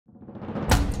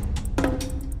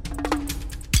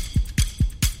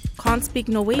can't speak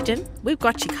Norwegian, we've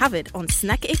got you covered on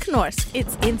Snack Ik Norsk.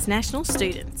 It's international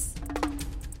students.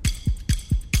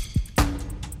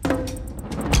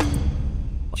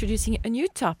 Introducing a new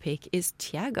topic is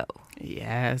Thiago.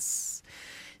 Yes.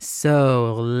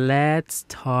 So let's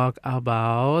talk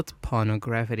about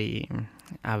pornography.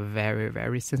 A very,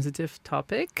 very sensitive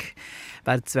topic,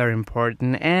 but it's very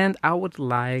important. And I would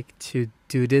like to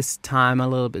do this time a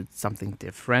little bit something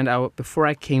different. Before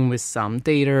I came with some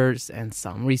data and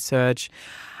some research,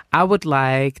 I would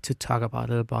like to talk a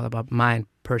little bit about my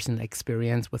personal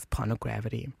experience with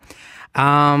pornography.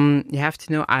 You have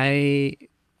to know,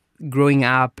 growing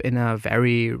up in a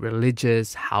very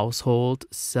religious household,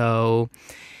 so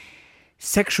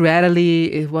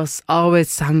sexuality, it was always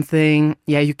something,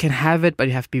 you can have it, but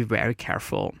you have to be very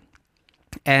careful.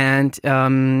 And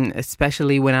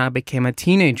especially when I became a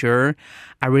teenager,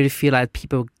 I really feel like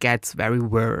people get very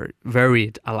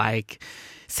worried, like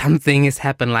something has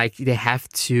happened, like they have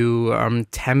to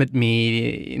tempt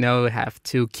me, have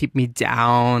to keep me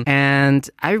down. And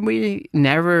I really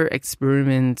never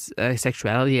experienced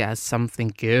sexuality as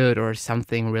something good or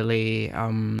something really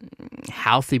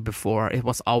healthy before. It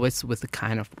was always with a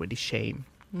kind of really shame.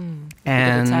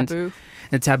 And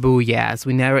the taboo, yes,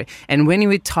 we never. And when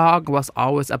we talk, was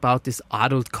always about this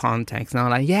adult context. Now,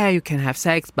 like, you can have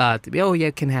sex, but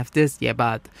you can have this,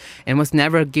 but, and was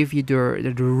never give you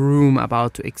the room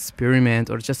about to experiment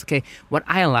or just what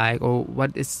I like or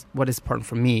what is important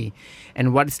for me,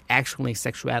 and what is actually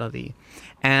sexuality.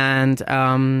 And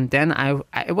then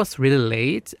I was really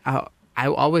late. I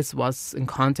always was in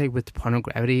contact with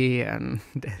pornography and.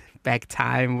 Back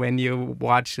time when you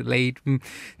watch late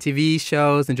TV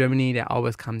shows in Germany, there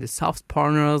always come the soft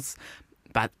pornos,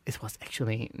 but it was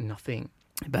actually nothing.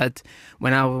 But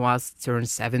when I was turned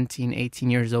 17,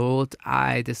 18 years old,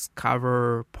 I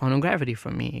discovered pornography for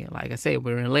me. Like I say,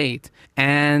 we were late.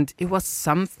 And it was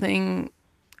something,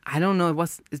 I don't know, it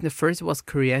was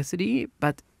curiosity,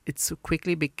 but it so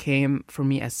quickly became for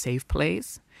me a safe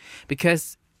place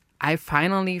because I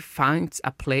finally found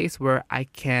a place where I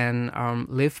can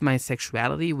live my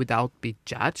sexuality without being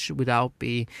judged, without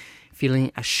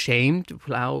feeling ashamed,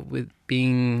 without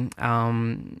being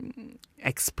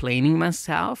explaining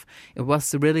myself. It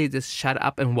was really just shut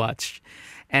up and watch.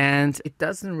 And it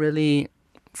doesn't really,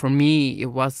 for me,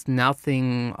 it was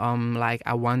nothing like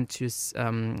I want to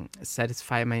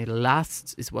satisfy my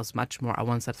lust. It was much more I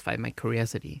want to satisfy my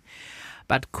curiosity.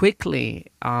 But quickly,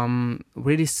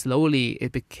 really slowly,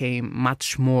 it became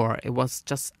much more. It was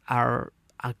just a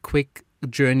quick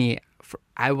journey.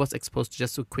 I was exposed to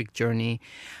just a quick journey.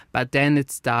 But then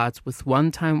it starts with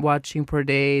one time watching per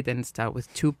day. Then it starts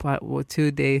with two times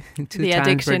per day. The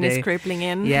addiction is creeping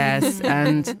in. Yes.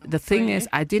 And the thing is,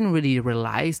 I didn't really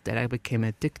realize that I became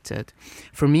addicted.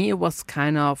 For me, it was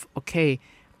kind of,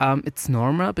 it's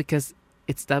normal because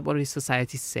it's that what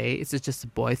society say. It's just a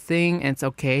boy thing, and it's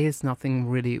okay. It's nothing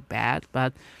really bad.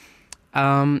 But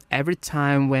every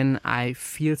time when I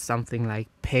feel something like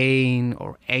pain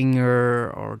or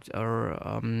anger or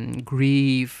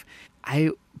grief,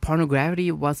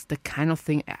 pornography was the kind of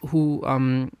thing who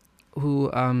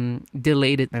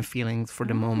delayed my feelings for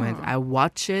the moment. I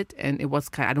watch it, and it was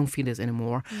I don't feel this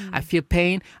anymore. I feel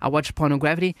pain. I watch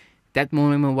pornography. That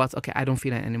moment was, I don't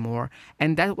feel it anymore.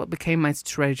 And that what became my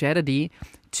tragedy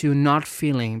to not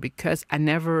feeling, because I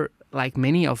never, like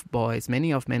many of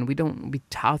men, we don't be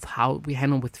taught how we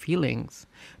handle with feelings.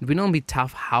 We don't be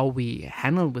taught how we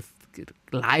handle with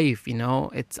life,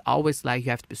 It's always like you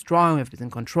have to be strong, you have to be in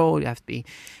control,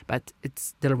 but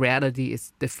the reality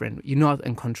is different. You're not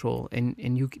in control, and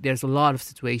there's a lot of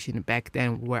situations back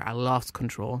then where I lost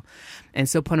control. And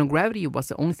so pornography was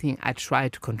the only thing I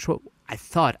tried to control. I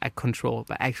thought I controlled,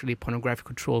 but actually pornography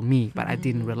controlled me, but I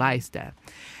didn't realize that.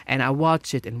 And I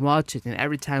watch it, and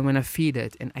every time when I feel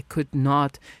it, and I could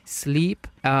not sleep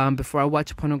before I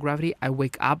watch pornography. I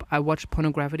wake up, I watch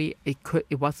pornography.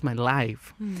 It was my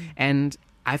life. And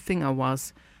I think I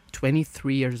was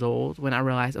 23 years old when I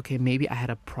realized, maybe I had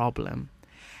a problem.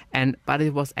 But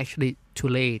it was actually too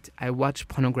late. I watched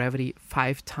pornography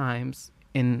 5 times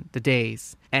in the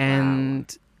days.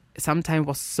 And sometimes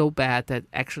was so bad that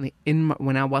actually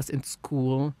when I was in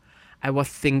school, I was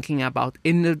thinking about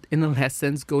in the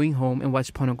lessons going home and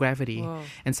watch pornography. Whoa.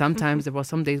 And sometimes there was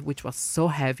some days which was so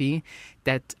heavy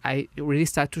that I really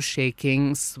started to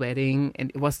shaking, sweating, and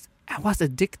I was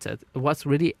addicted. It was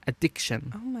really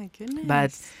addiction. Oh my goodness.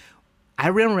 But I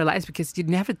didn't realize because you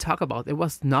never talk about it. It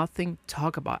was nothing to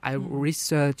talk about. I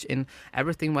researched, and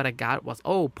everything what I got was,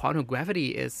 pornography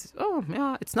is,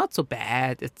 it's not so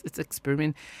bad. It's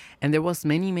experiment. And there was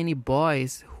many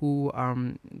boys who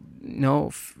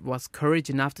was courage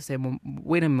enough to say, well,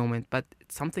 wait a moment, but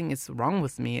something is wrong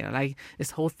with me. Like,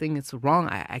 this whole thing is wrong.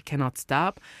 I cannot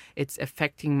stop. It's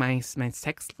affecting my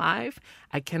sex life.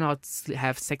 I cannot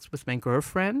have sex with my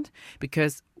girlfriend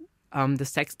because the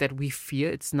sex that we feel,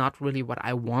 it's not really what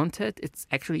I wanted. It's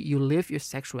actually, you live your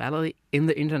sexuality in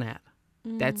the internet.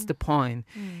 That's the point.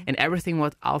 And everything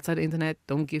what's outside the internet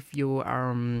don't give you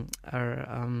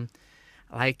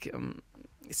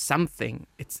something.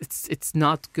 It's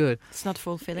not good. It's not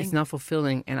fulfilling. It's not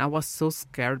fulfilling. And I was so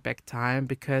scared back time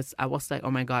because I was like,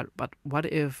 oh my God, but what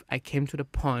if I came to the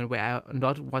point where I'm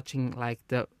not watching like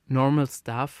the normal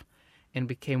stuff and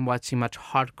became watching much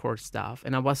hardcore stuff.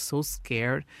 And I was so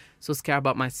scared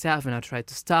about myself, and I tried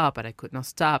to stop, but I could not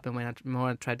stop. And when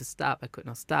I tried to stop, I could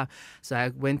not stop. So I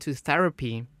went to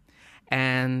therapy.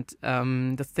 And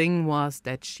the thing was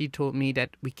that she told me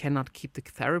that we cannot keep the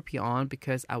therapy on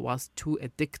because I was too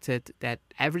addicted, that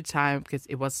every time, because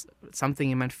it was something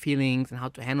in my feelings and how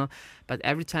to handle, but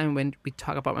every time when we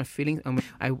talk about my feelings,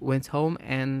 I went home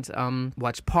and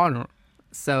watched porno.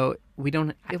 So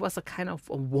it was a kind of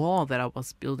a wall that I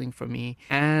was building for me.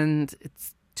 And it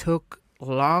took a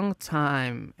long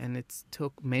time, and it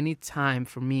took many time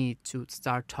for me to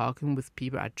start talking with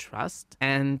people I trust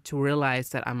and to realize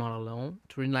that I'm not alone,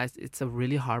 to realize it's a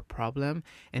really hard problem,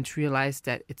 and to realize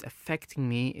that it's affecting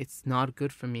me, it's not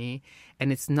good for me,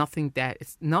 and it's not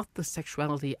the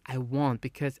sexuality I want,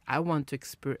 because I want to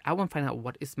find out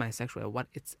what is my sexuality, what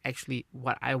it's actually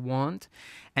what I want.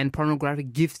 And pornography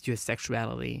gives you a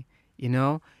sexuality,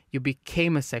 you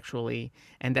became a sexually,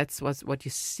 and that's what you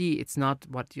see. It's not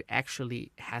what you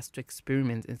actually has to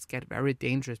experiment. It's get very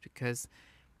dangerous because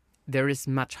there is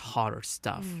much harder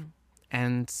stuff.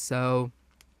 And so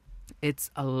it's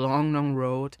a long, long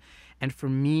road. And for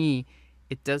me,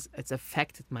 it's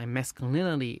affected my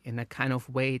masculinity in a kind of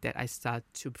way that I start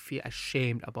to feel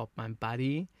ashamed about my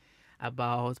body,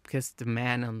 because the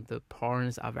men on the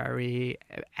porns are very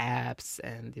abs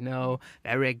and,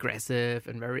 very aggressive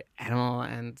and very animal,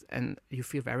 and you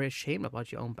feel very ashamed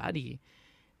about your own body.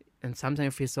 And sometimes you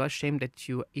feel so ashamed that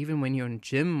you, even when you're in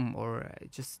gym or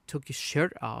just took your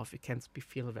shirt off, you can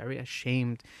feel very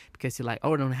ashamed because you're like,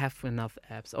 oh, I don't have enough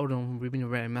abs, oh, I don't really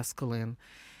very masculine.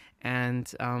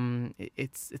 And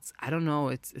it's I don't know,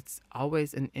 it's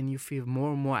always, and you feel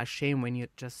more and more ashamed when you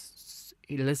just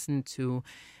listen to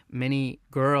many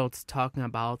girls talking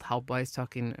about how boys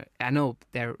talking. I know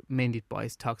there are many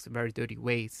boys talks very dirty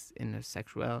ways in their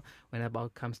sexual when it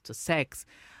comes to sex,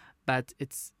 but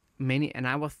it's many. And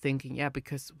I was thinking,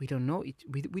 because we don't know it,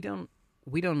 we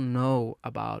don't know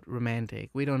about romantic.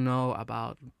 We don't know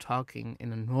about talking in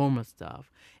the normal stuff.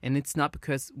 And it's not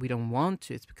because we don't want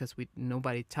to. It's because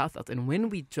nobody tells us. And when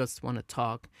we just want to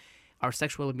talk, our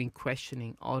sexuality being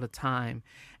questioning all the time.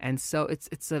 And so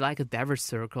it's like a devil's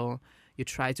circle. You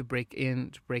try to break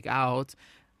out.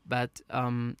 But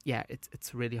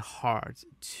it's really hard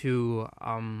to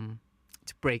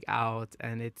break out.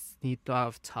 And it's need a lot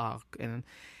of talk. And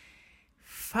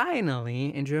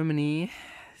finally, in Germany,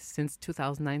 since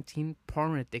 2019,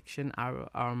 porn addiction are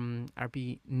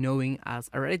be knowing as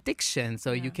an addiction.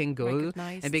 So you can go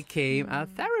and become a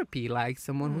therapy, like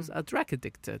someone who's a drug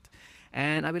addicted.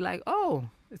 And I'll be like, oh,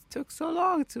 it took so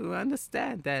long to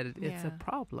understand that it's a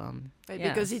problem.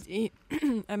 Because it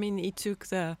took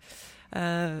the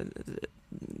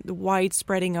wide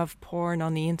spreading of porn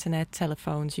on the internet,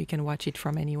 telephones, you can watch it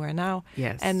from anywhere now.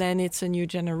 Yes. And then it's a new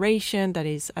generation that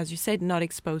is, as you said, not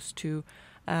exposed to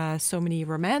so many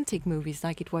romantic movies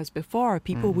like it was before.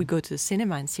 People would go to the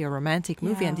cinema and see a romantic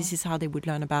movie, and this is how they would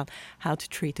learn about how to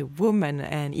treat a woman,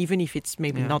 and even if it's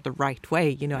maybe not the right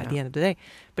way, at the end of the day,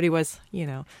 but it was,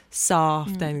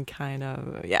 soft and kind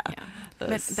of, But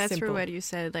that's true what you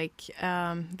said, like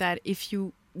that if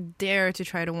you dare to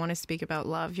try to want to speak about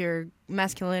love, your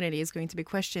masculinity is going to be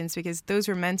questioned, because those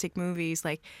romantic movies,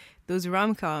 like those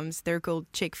rom-coms, they're called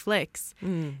chick flicks.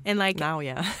 And like now,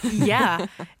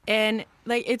 and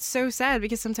like it's so sad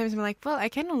because sometimes I'm like, well, I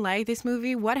kind of like this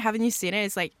movie, what, haven't you seen it?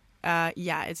 It's like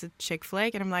it's a chick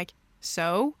flick, and I'm like,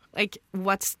 so like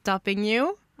what's stopping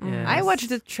you? Yes. I watched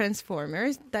the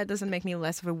Transformers. That doesn't make me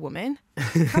less of a woman.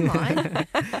 Come on.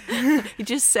 It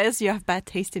just says you have bad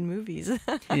taste in movies.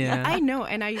 Yeah, I know,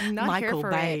 and I'm not Michael here for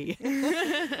Bay.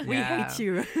 it. We hate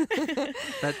you.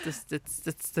 But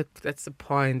that's the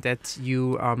point, that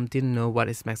you didn't know what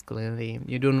is masculinity.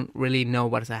 You don't really know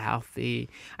what is a healthy.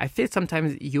 I feel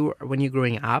sometimes when you're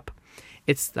growing up,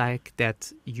 it's like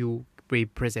that you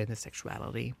represent a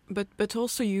sexuality. But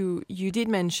also you did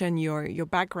mention your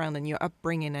background and your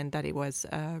upbringing, and that it was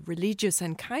religious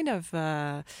and kind of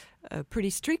pretty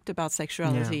strict about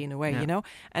sexuality in a way, you know.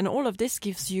 And all of this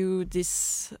gives you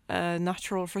this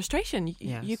natural frustration.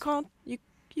 You can't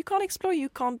explore, you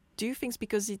can't do things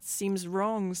because it seems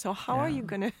wrong. So how are you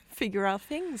going to figure out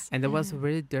things? And there was a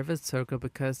really nervous circle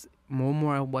because more and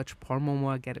more I watch porn, more and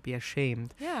more I get to be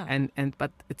ashamed. Yeah.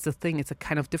 But it's a thing, it's a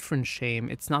kind of different shame.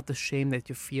 It's not the shame that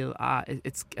you feel,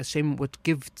 it's a shame what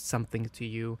gives something to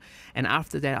you. And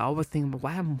after that, I always think,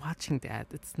 why I'm watching that?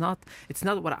 It's not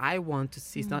what I want to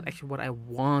see. It's not actually what I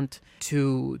want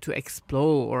to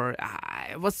explore.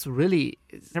 There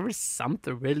was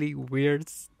something really weird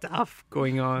stuff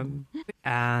going on.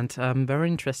 And very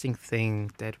interesting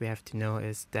thing that we have to know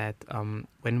is that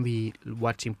when we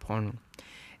watching porn,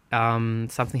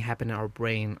 something happened in our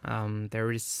brain.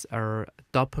 There is a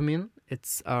dopamine.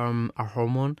 It's a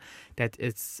hormone that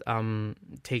is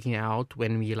taken out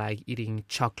when we like eating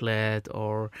chocolate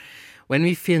or when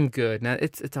we feel good. Now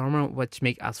it's a hormone which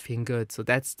make us feel good. So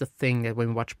that's the thing that when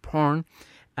we watch porn,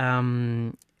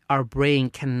 our brain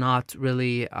cannot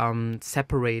really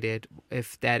separate it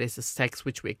if that is a sex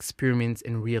which we experience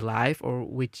in real life or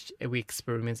which we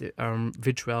experience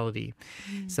virtuality.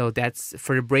 So that's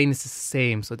for the brain is the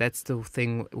same. So that's the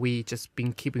thing we just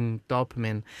been keeping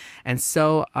dopamine. And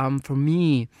so for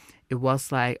me, it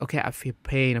was like, okay, I feel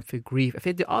pain, I feel grief, I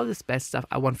feel all this bad stuff.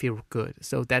 I want to feel good.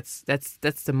 So that's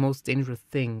the most dangerous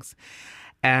things.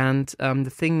 And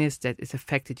the thing is that it's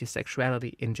affected your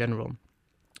sexuality in general.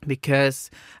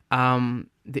 Because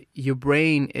your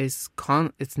brain is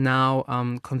it's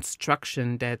now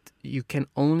construction that you can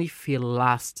only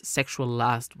feel sexual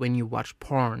lust when you watch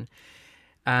porn.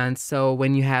 And so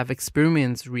when you have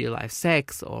experienced real life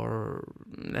sex, or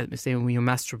let me say when you're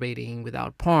masturbating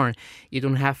without porn, you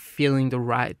don't have feeling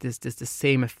the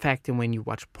same effect than when you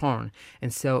watch porn.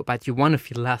 And so, but you want to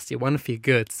feel lust, you want to feel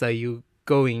good, so you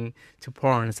going to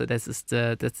porn. So that's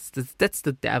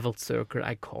the devil circle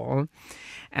I call.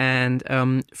 And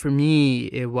for me,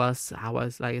 I was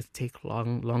like, it take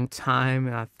long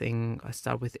time. I think I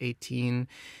started with 17,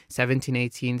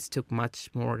 18. It took much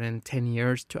more than 10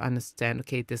 years to understand,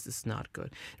 okay, this is not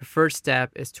good. The first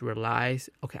step is to realize,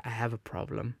 okay, I have a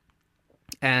problem.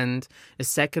 And the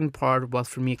second part was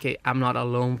for me, okay, I'm not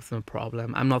alone with my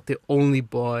problem. I'm not the only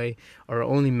boy or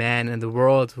only man in the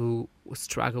world who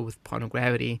struggle with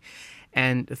pornography.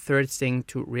 And the third thing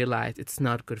to realize, it's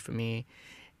not good for me.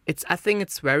 I think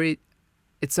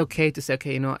it's okay to say,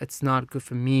 okay, it's not good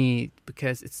for me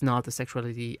because it's not the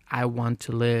sexuality I want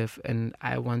to live and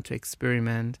I want to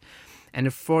experiment. And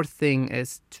the fourth thing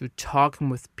is to talk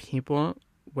with people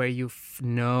where you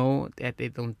know that they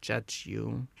don't judge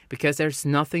you. Because there's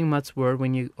nothing much worse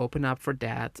when you open up for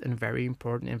that and very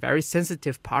important and very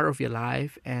sensitive part of your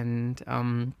life and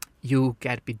you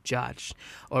get be judged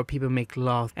or people make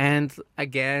love. And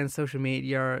again, social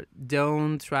media,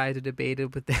 don't try to debate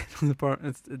it with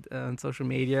that on social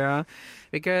media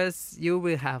because you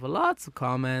will have lots of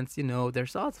comments.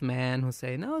 There's lots of men who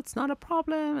say, no, it's not a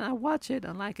problem. I watch it.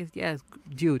 I like it. Yes,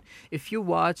 dude, if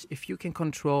you can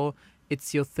control,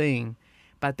 it's your thing.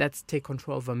 But that's take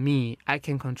control over me. I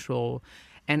can control.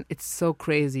 And it's so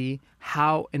crazy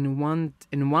how in one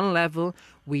level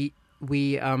we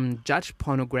judge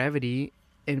pornography,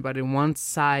 but in one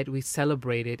side we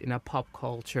celebrate it in a pop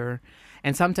culture.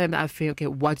 And sometimes I feel, okay,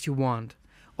 what you want?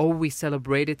 Or we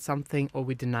celebrated something or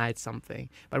we denied something.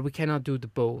 But we cannot do the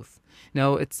both.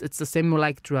 It's the same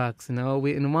like drugs.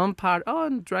 We in one part,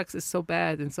 drugs is so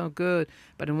bad and so good.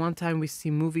 But in one time we see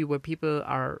a movie where people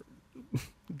are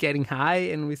getting high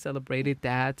and we celebrated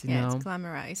that, you know. It's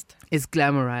glamorized. It's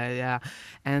glamorized, yeah.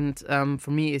 And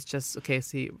for me, it's just, okay,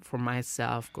 see, for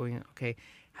myself, going, okay,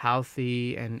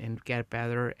 healthy and get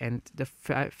better. And the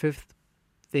fifth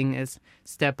thing is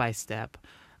step by step.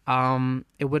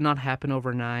 It would not happen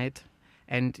overnight,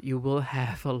 and you will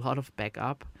have a lot of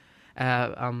backup.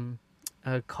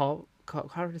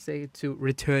 How to say it, to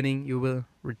returning, you will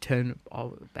return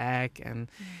all back, and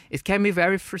it can be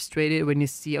very frustrated when you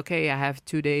see, okay, I have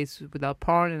 2 days without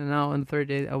porn and now on the third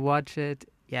day I watch it.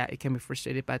 Yeah, it can be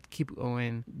frustrated, but keep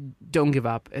going. Don't give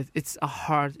up. It's a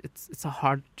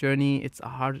hard journey. It's a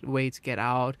hard way to get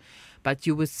out, but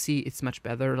you will see it's much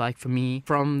better. Like for me,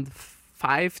 from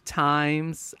 5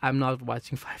 times, I'm not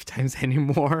watching 5 times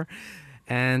anymore,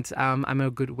 and I'm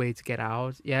a good way to get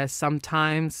out. Yeah,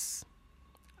 sometimes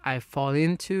I fall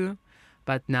into,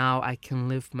 but now I can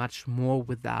live much more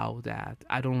without that.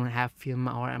 I don't have feel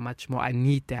more much more. I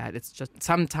need that. It's just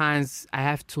sometimes I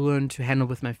have to learn to handle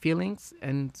with my feelings,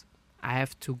 and I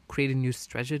have to create a new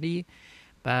strategy.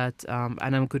 But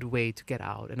and I'm a good way to get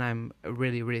out, and I'm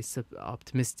really, really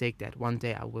optimistic that one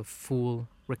day I will full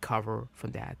recover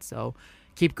from that. So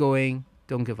keep going.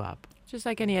 don't give up. Just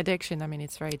like any addiction, I mean,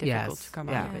 it's very difficult Yes, to come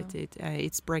yeah. out of it.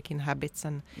 It's breaking habits,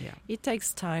 and Yeah. it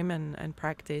takes time and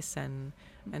practice and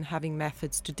having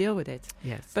methods to deal with it.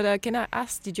 Yes. But can I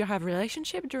ask, did you have a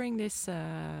relationship during this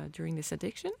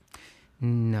addiction?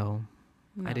 No,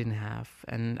 No. I didn't have,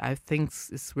 and I think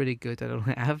it's really good that I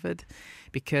don't have it,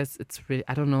 because it's really,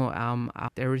 I don't know.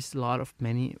 There is a lot of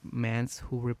many men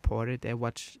who reported they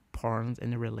watch porn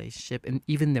in a relationship and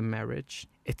even the marriage.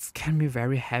 It can be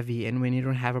very heavy, and when you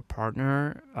don't have a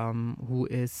partner who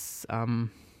is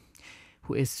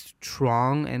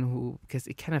strong and who, because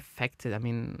it can affect it. I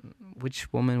mean,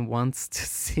 which woman wants to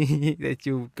see that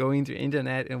you go into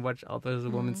internet and watch other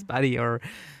woman's body, or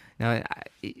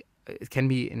it can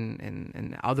be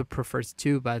in other prefers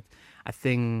too, but I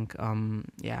think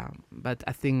but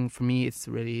I think for me it's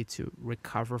really to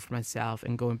recover for myself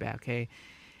and going back,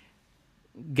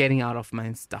 getting out of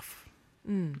my stuff,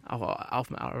 out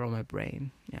of my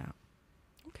brain.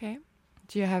 Okay.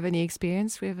 Do you have any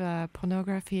experience with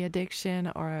pornography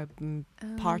addiction, or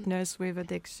partners with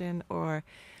addiction, or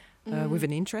with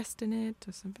an interest in it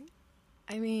or something?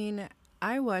 I mean,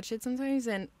 I watch it sometimes,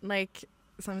 and like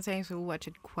sometimes we'll watch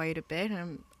it quite a bit,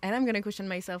 and I'm gonna question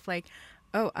myself, like,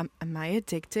 oh, am I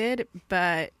addicted?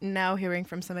 But now hearing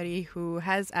from somebody who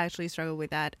has actually struggled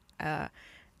with that,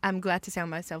 I'm glad to tell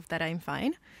myself that I'm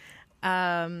fine.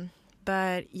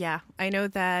 But yeah, I know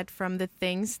that from the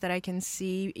things that I can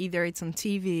see, either it's on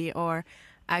TV or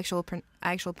actual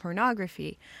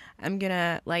pornography, I'm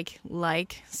gonna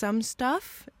like some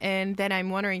stuff, and then I'm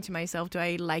wondering to myself, do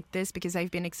I like this because I've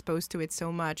been exposed to it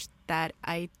so much that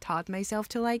I taught myself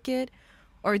to like it,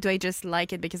 or do I just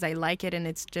like it because I like it and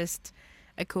it's just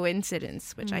a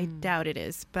coincidence, which I doubt it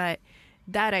is. But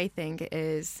that, I think,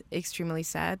 is extremely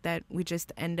sad, that we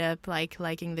just end up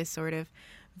liking this sort of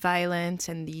violence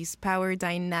and these power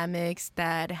dynamics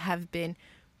that have been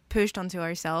pushed onto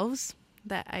ourselves.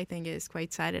 That I think is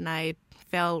quite sad, and I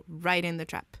fell right in the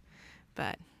trap.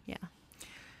 But yeah.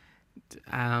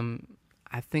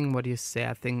 I think what you say,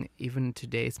 I think even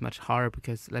today it's much harder,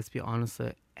 because let's be honest,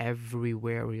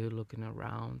 everywhere where you're looking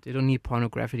around, you don't need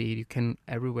pornography. You can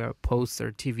everywhere,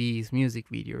 poster, TVs, music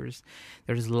videos.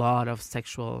 There's a lot of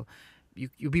sexual.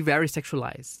 You be very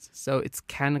sexualized, so it's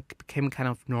became kind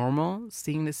of normal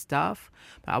seeing this stuff.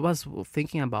 But I was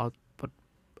thinking about, but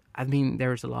I mean,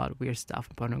 there's a lot of weird stuff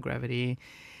in pornography.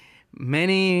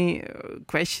 Many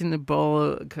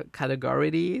questionable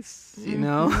categories, you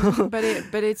know. but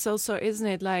it's also, isn't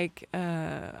it, like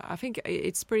I think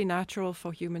it's pretty natural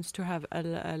for humans to have a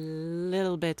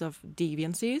little bit of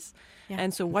deviancies,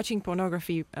 and so watching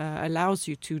pornography allows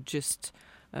you to just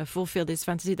fulfill this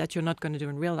fantasy that you're not going to do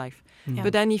in real life. Yeah.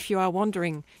 But then if you are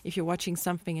wondering, if you're watching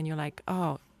something and you're like,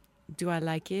 oh, do I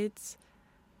like it?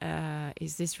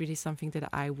 Is this really something that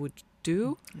I would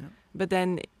do? Yeah. But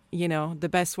then, you know, the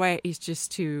best way is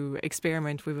just to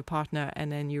experiment with a partner,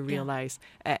 and then you realize,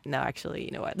 no, actually,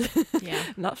 you know what?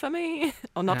 Not for me,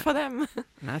 or not for them.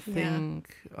 And I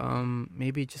think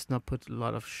maybe just not put a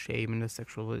lot of shame in the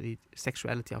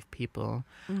sexuality of people.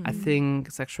 I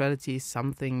think sexuality is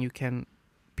something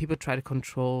people try to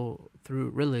control through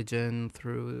religion,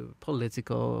 through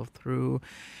political, through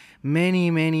many,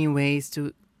 many ways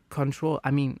to control. I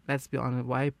mean, let's be honest,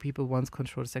 why people want to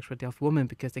control the sexuality of women?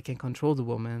 Because they can control the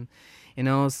woman, you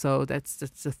know. So that's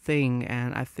the thing.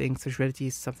 And I think sexuality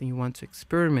is something you want to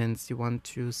experiment. You want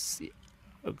to see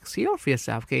for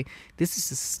yourself. Okay, this is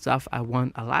the stuff I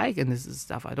like, and this is the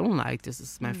stuff I don't like. This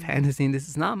is my fantasy, and this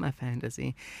is not my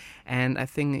fantasy. And I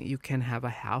think you can have a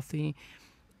healthy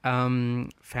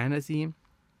fantasy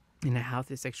in a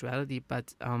healthy sexuality,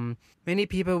 but many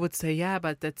people would say, yeah,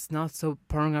 but that's not so,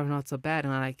 pornography not so bad.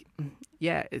 And I'm like,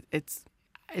 yeah,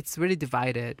 it's really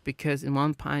divided, because in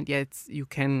one point, you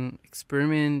can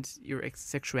experiment your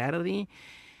sexuality,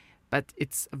 but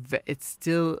it's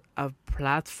still a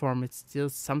platform. It's still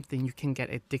something you can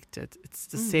get addicted. It's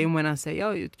the same when I say,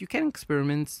 oh, you can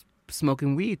experiment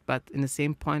smoking weed, but in the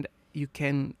same point, you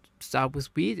can start with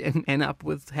weed and end up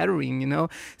with heroin, you know.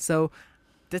 So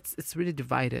it's really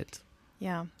divided.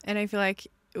 Yeah, and I feel like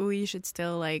we should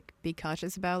still be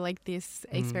cautious about this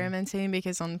experimenting,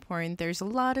 because on porn there's a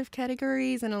lot of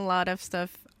categories and a lot of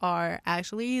stuff are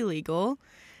actually illegal.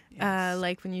 Yes.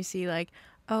 Like when you see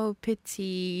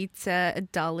petite,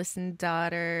 adolescent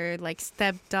daughter,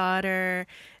 stepdaughter,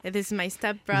 this is my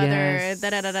stepbrother, Yes.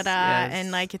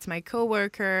 and it's my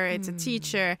coworker, it's a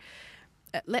teacher.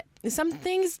 Some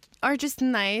things are just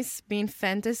nice being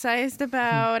fantasized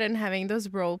about and having those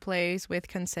role plays with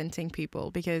consenting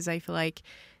people, because I feel like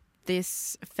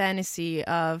this fantasy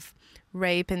of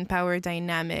rape and power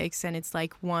dynamics, and it's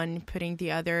like one putting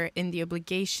the other in the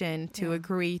obligation to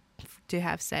agree to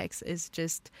have sex is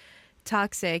just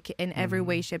toxic in every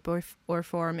way, shape, or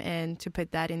form. And to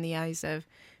put that in the eyes of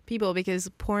people, because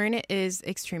porn is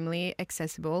extremely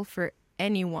accessible for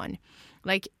anyone.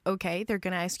 Like, okay, they're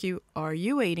gonna ask you, are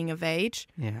you 18 of age?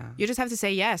 Yeah. You just have to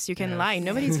say yes. You can lie.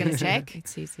 Nobody's gonna check.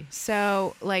 It's easy.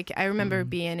 So, like, I remember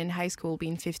being in high school,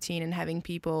 being 15, and having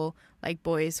people, like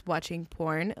boys, watching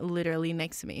porn literally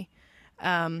next to me.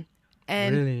 And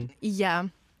Really? yeah,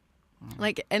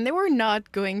 like, and they were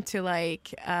not going to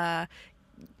like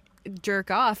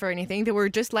jerk off or anything. They were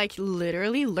just like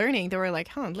literally learning. They were like,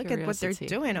 huh, look at what they're Curiosity.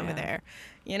 doing over there,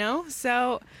 you know?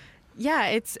 So yeah,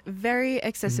 it's very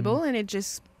accessible, and it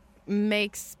just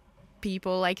makes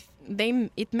people like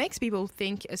it makes people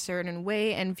think a certain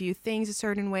way and view things a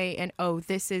certain way, and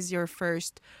this is your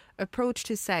first approach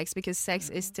to sex, because sex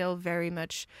is still very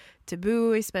much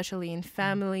taboo, especially in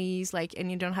families, like,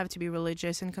 and you don't have to be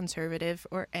religious and conservative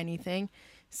or anything.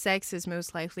 Sex is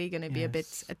most likely going to be a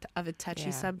bit of a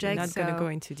touchy subject. We're not going to go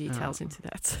into details into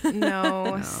that.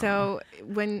 No. So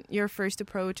when your first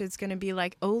approach, it's going to be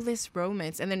like, this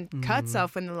romance, and then cuts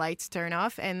off when the lights turn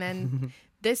off, and then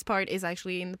this part is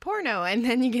actually in the porno, and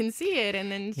then you can see it,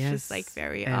 and then it's just like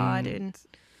very odd. And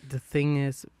the thing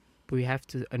is, we have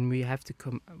to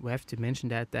mention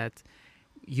that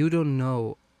you don't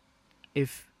know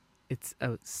if it's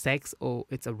a sex or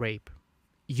it's a rape.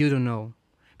 You don't know.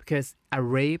 Because a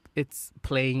rape, it's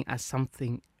playing as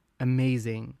something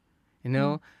amazing, you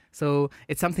know? So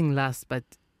it's something less, but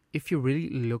if you really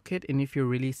look at and if you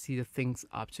really see the things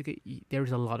object,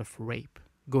 there's a lot of rape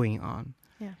going on.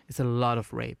 Yeah. It's a lot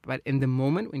of rape. But in the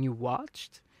moment when you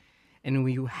watched and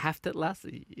when you have that last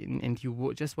and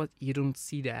you just what you don't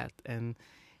see that. And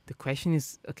the question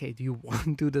is, okay, do you want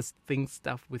to do this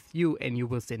stuff with you? And you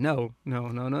will say no.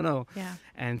 yeah.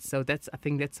 And so I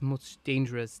think that's most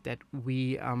dangerous, that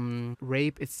we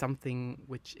rape is something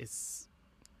which is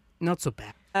not so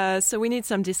bad. So we need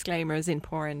some disclaimers in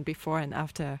porn before and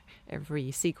after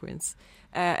every sequence.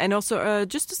 And also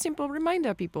just a simple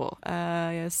reminder, people,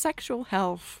 sexual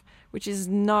health, which is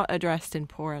not addressed in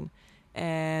porn.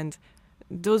 And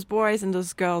those boys and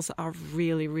those girls are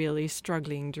really, really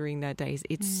struggling during their days.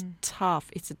 It's tough.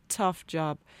 It's a tough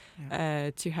job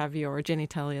to have your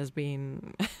genitalia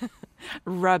being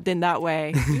rubbed in that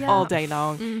way all day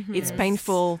long. It's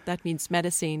painful. That means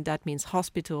medicine. That means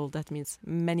hospital. That means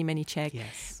many, many checks.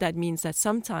 Yes. That means that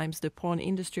sometimes the porn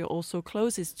industry also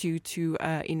closes due to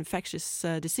infectious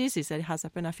diseases. That has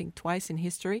happened, I think, twice in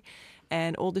history.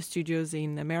 And all the studios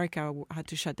in America had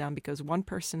to shut down because one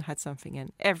person had something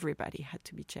and everybody had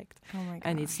to be checked. Oh my gosh.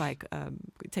 And it's like,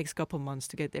 it takes a couple months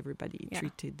to get everybody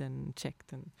treated and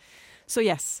checked. And so,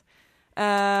 yes,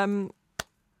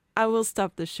 I will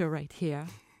stop the show right here.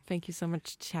 Thank you so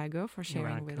much, Thiago, for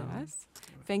sharing with us.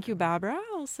 Thank you, Barbara,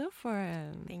 also for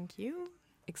Thank you.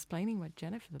 explaining what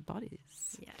Jennifer the body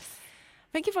is. Yes.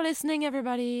 Thank you for listening,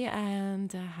 everybody,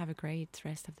 and have a great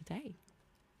rest of the day.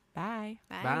 Bye.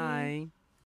 Bye.